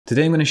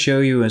Today I'm going to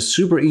show you a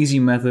super easy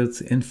method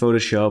in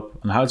Photoshop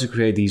on how to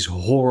create these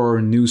horror,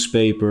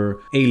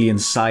 newspaper, alien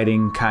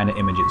sighting kind of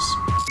images.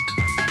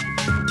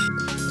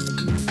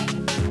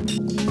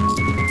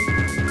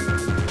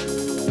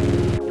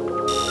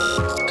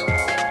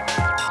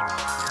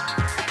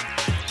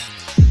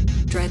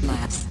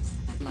 Dreadlabs.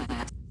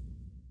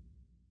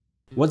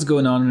 What's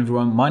going on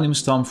everyone, my name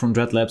is Tom from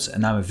Dreadlabs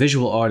and I'm a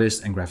visual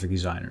artist and graphic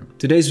designer.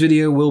 Today's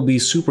video will be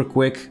super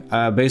quick.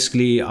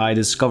 Basically I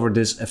discovered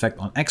this effect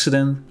on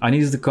accident. I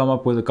needed to come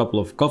up with a couple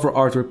of cover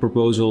artwork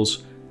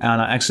proposals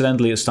and I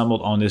accidentally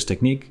stumbled on this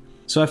technique.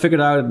 So I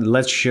figured out,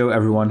 let's show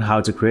everyone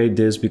how to create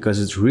this because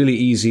it's really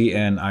easy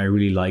and I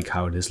really like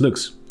how this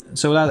looks.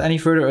 So without any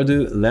further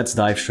ado, let's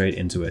dive straight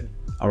into it.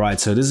 Alright,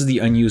 so this is the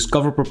unused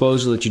cover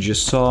proposal that you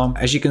just saw.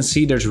 As you can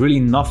see, there's really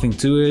nothing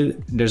to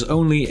it. There's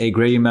only a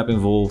gradient map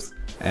involved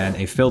and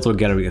a filter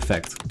gallery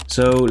effect.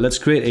 So let's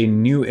create a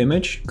new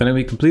image. Gonna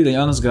be completely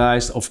honest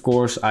guys, of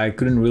course I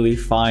couldn't really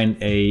find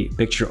a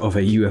picture of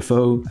a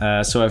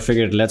UFO. So I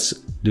figured let's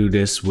do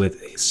this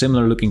with a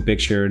similar looking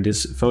picture.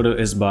 This photo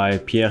is by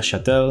Pierre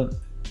Châtel,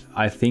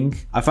 I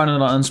think. I found it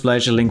on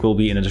Unsplash, the link will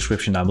be in the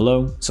description down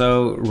below.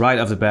 So right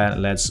off the bat,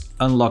 let's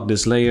unlock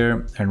this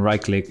layer and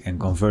right click and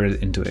convert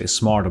it into a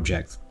smart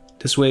object.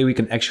 This way we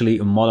can actually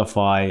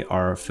modify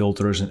our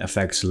filters and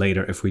effects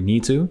later if we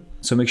need to.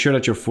 So make sure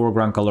that your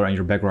foreground color and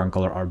your background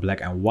color are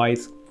black and white.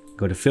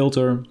 Go to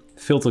filter,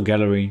 filter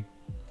gallery.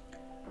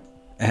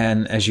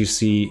 And as you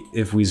see,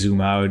 if we zoom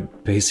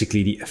out,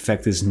 basically the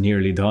effect is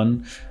nearly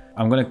done.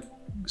 I'm gonna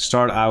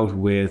start out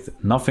with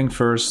nothing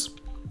first.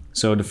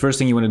 So the first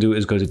thing you want to do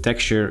is go to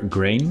texture,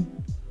 grain,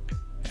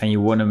 and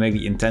you want to make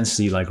the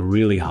intensity like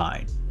really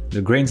high.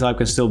 The grain type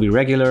can still be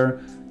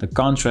regular. The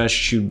contrast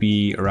should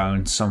be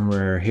around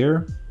somewhere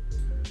here,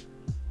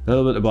 a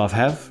little bit above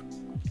half.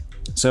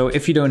 So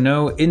if you don't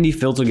know, in the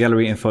filter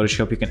gallery in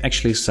Photoshop, you can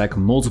actually stack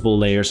multiple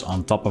layers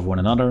on top of one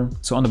another.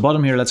 So on the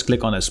bottom here, let's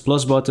click on this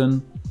plus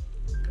button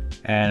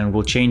and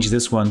we'll change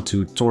this one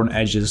to torn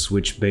edges,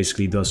 which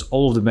basically does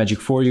all of the magic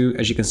for you,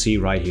 as you can see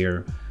right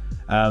here.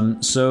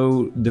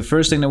 So the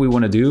first thing that we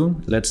want to do,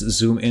 let's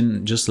zoom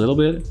in just a little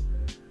bit.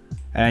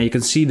 And you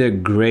can see the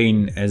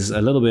grain is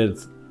a little bit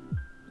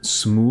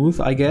smooth,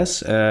 I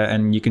guess,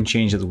 and you can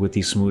change it with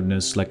the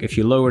smoothness. Like if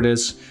you lower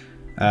this,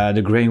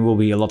 the grain will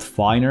be a lot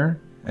finer,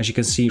 as you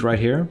can see right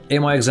here.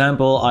 In my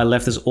example, I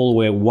left this all the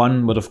way at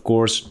 1, but of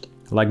course,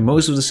 like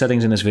most of the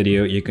settings in this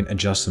video, you can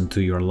adjust them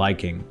to your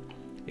liking.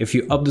 If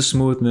you up the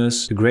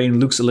smoothness, the grain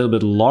looks a little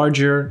bit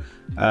larger,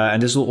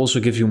 and this will also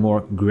give you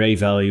more gray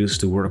values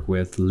to work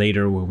with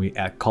later when we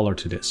add color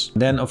to this.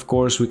 Then of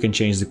course we can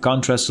change the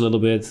contrast a little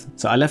bit.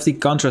 So I left the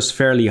contrast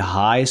fairly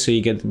high so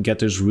you get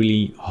those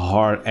really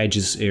hard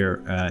edges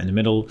here in the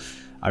middle.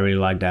 I really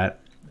like that.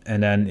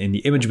 And then in the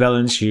image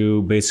balance,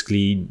 you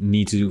basically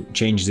need to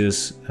change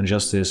this,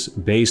 adjust this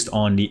based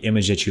on the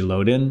image that you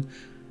load in.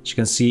 As you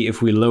can see,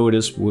 if we lower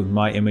this with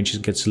my image,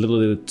 it gets a little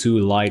bit too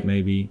light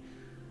maybe.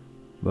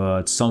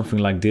 But something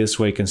like this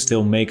where you can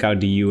still make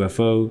out the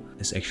UFO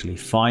is actually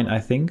fine,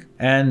 I think.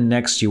 And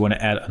next you want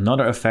to add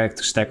another effect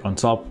to stack on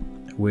top,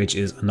 which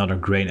is another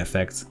grain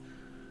effect.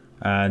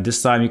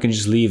 This time you can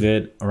just leave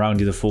it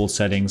around the default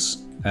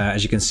settings.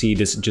 As you can see,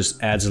 this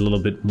just adds a little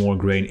bit more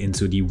grain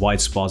into the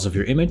white spots of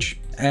your image.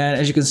 And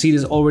as you can see,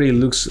 this already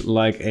looks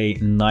like a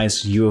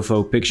nice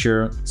UFO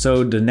picture.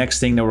 So the next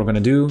thing that we're going to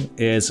do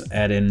is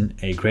add in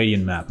a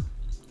gradient map.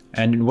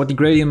 And what the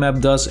gradient map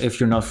does, if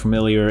you're not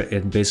familiar,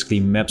 it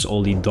basically maps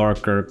all the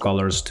darker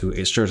colors to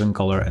a certain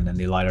color and then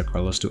the lighter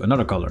colors to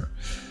another color.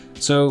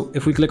 So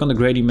if we click on the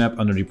gradient map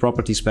under the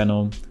properties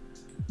panel,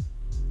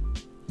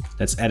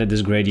 let's edit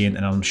this gradient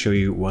and I'll show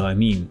you what I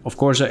mean. Of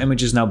course our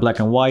image is now black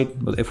and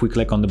white, but if we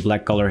click on the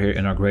black color here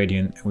in our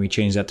gradient and we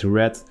change that to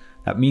red,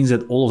 that means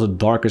that all of the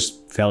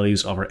darkest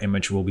values of our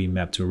image will be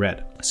mapped to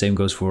red. Same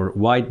goes for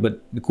white,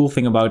 but the cool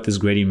thing about this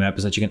gradient map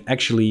is that you can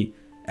actually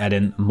add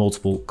in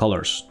multiple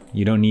colors.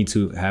 You don't need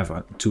to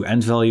have two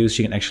end values,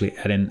 you can actually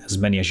add in as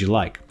many as you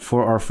like.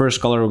 For our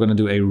first color, we're going to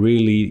do a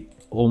really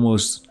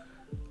almost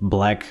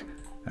black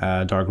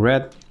dark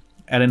red.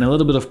 Add in a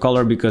little bit of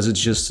color because it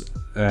just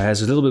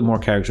has a little bit more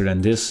character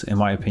than this, in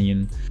my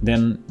opinion.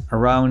 Then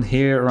around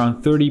here,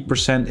 around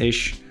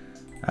 30%-ish,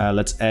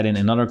 let's add in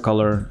another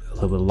color, a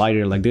little bit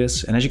lighter like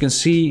this. And as you can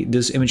see,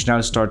 this image now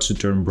starts to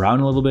turn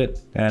brown a little bit.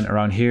 And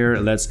around here,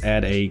 let's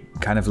add a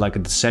kind of like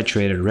a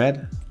saturated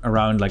red.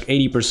 Around like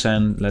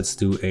 80%, let's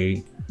do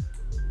a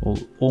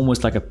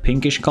almost like a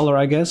pinkish color,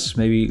 I guess.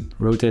 Maybe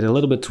rotate a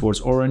little bit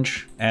towards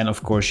orange. And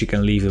of course you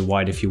can leave it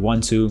white if you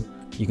want to.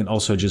 You can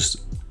also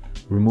just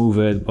remove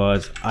it,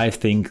 but I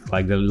think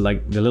like the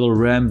little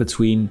ram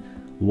between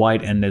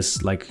white and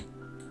this like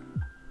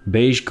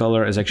beige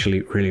color is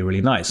actually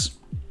really nice.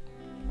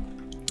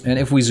 And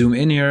if we zoom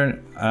in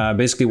here,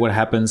 basically what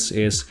happens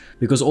is,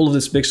 because all of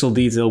this pixel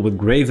detail with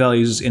gray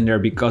values is in there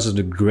because of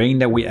the grain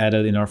that we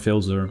added in our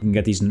filter, you can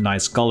get these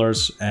nice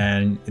colors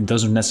and it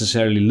doesn't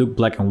necessarily look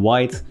black and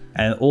white.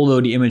 And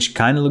although the image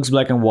kind of looks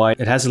black and white,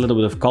 it has a little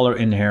bit of color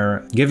in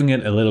here, giving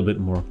it a little bit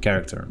more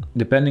character.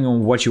 Depending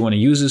on what you want to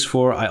use this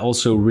for, I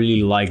also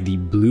really like the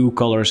blue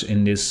colors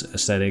in this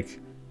aesthetic.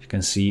 You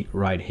can see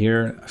right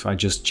here, if I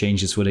just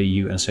change this with a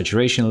hue and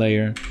saturation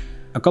layer.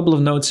 A couple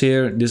of notes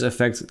here, this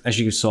effect, as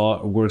you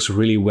saw, works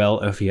really well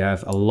if you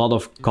have a lot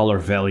of color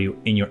value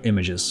in your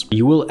images.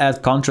 You will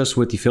add contrast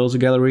with the filter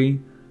gallery,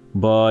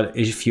 but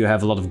if you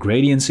have a lot of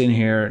gradients in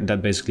here,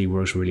 that basically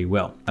works really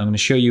well. I'm going to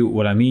show you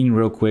what I mean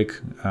real quick.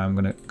 I'm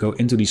going to go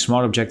into the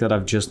smart object that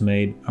I've just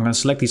made. I'm going to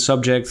select the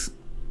subject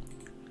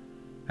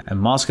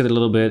and mask it a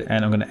little bit,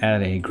 and I'm going to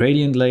add a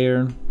gradient layer.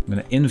 I'm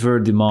going to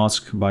invert the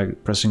mask by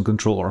pressing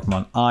Ctrl or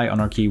Command I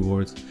on our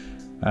keyboard.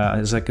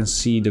 As I can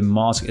see, the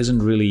mask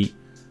isn't really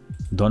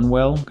done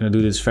well. I'm going to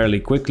do this fairly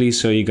quickly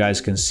so you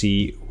guys can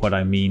see what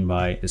I mean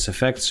by this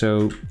effect.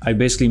 So I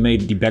basically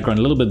made the background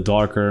a little bit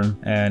darker,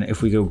 and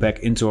if we go back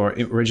into our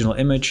original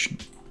image,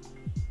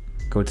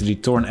 go to the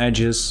torn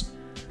edges,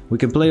 we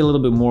can play a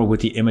little bit more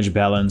with the image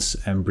balance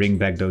and bring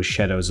back those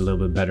shadows a little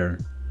bit better,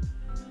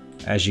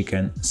 as you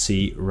can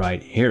see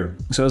right here.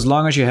 So as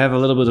long as you have a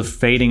little bit of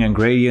fading and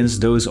gradients,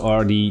 those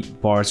are the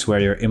parts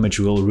where your image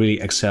will really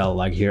excel,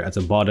 like here at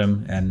the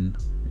bottom and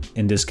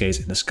in this case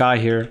in the sky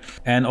here.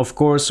 And of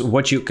course,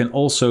 what you can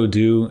also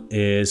do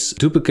is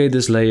duplicate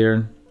this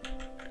layer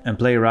and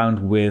play around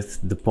with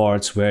the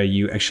parts where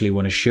you actually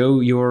want to show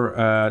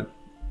your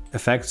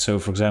effect. So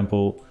for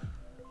example,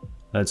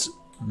 let's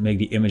make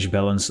the image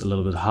balance a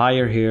little bit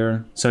higher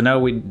here. So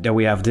now that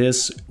we have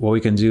this, what we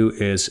can do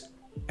is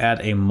add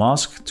a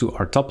mask to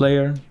our top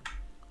layer,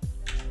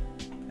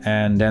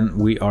 and then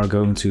we are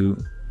going to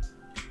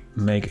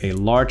make a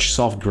large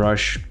soft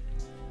brush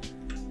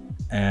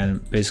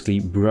and basically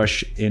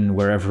brush in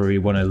wherever we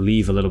want to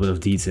leave a little bit of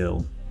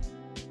detail.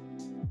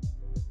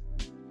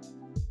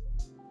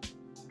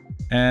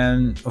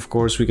 And of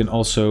course we can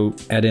also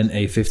add in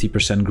a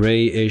 50%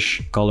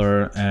 grayish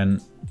color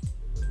and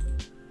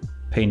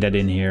paint that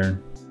in here.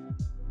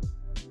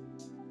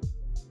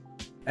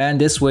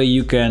 And this way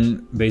you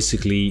can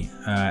basically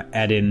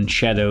add in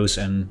shadows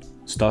and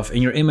stuff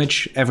in your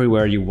image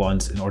everywhere you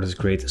want in order to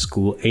create this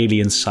cool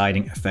alien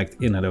sighting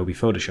effect in Adobe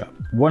Photoshop.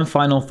 One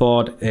final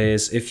thought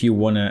is, if you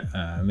want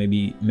to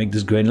maybe make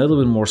this grain a little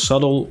bit more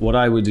subtle, what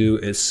I would do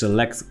is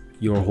select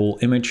your whole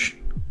image,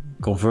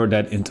 convert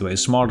that into a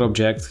smart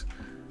object,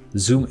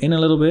 zoom in a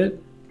little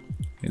bit,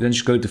 and then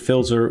just go to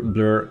filter,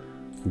 blur,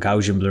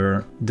 Gaussian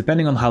blur.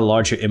 Depending on how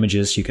large your image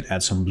is, you can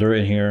add some blur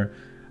in here.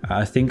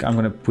 I think I'm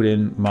going to put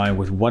in mine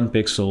with 1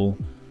 pixel,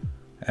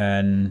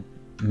 and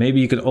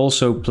maybe you can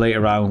also play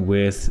around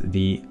with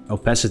the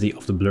opacity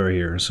of the blur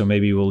here. So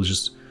maybe we'll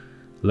just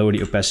lower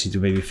the opacity to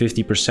maybe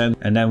 50%.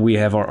 And then we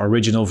have our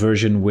original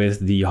version with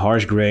the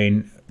harsh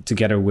grain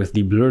together with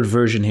the blurred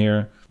version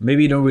here.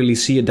 Maybe you don't really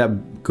see it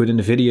that good in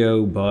the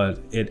video, but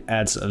it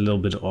adds a little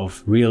bit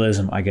of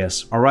realism, I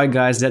guess. Alright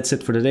guys, that's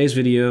it for today's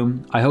video.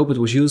 I hope it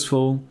was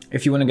useful.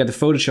 If you want to get the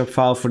Photoshop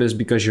file for this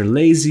because you're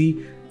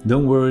lazy,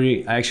 don't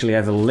worry, I actually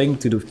have a link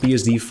to the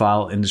PSD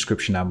file in the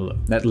description down below.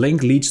 That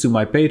link leads to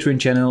my Patreon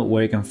channel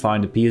where you can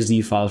find the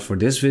PSD files for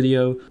this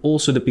video,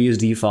 also the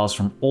PSD files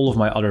from all of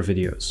my other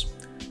videos.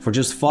 For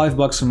just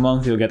 $5 a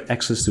month, you'll get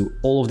access to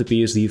all of the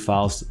PSD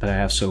files that I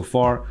have so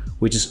far,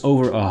 which is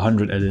over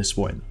 100 at this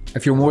point.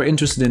 If you're more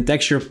interested in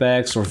texture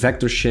packs or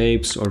vector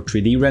shapes or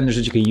 3D renders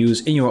that you can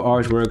use in your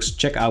artworks,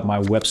 check out my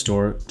web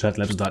store,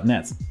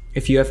 dreadlabs.net.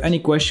 If you have any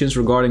questions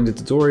regarding the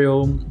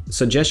tutorial,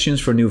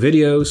 suggestions for new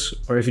videos,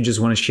 or if you just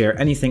want to share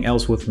anything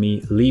else with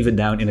me, leave it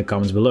down in the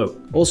comments below.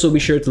 Also be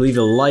sure to leave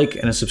a like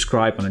and a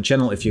subscribe on the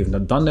channel if you have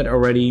not done that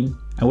already.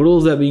 And with all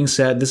of that being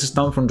said, this is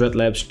Tom from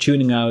Dreadlabs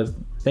tuning out.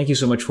 Thank you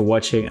so much for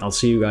watching, and I'll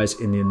see you guys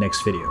in the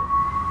next video.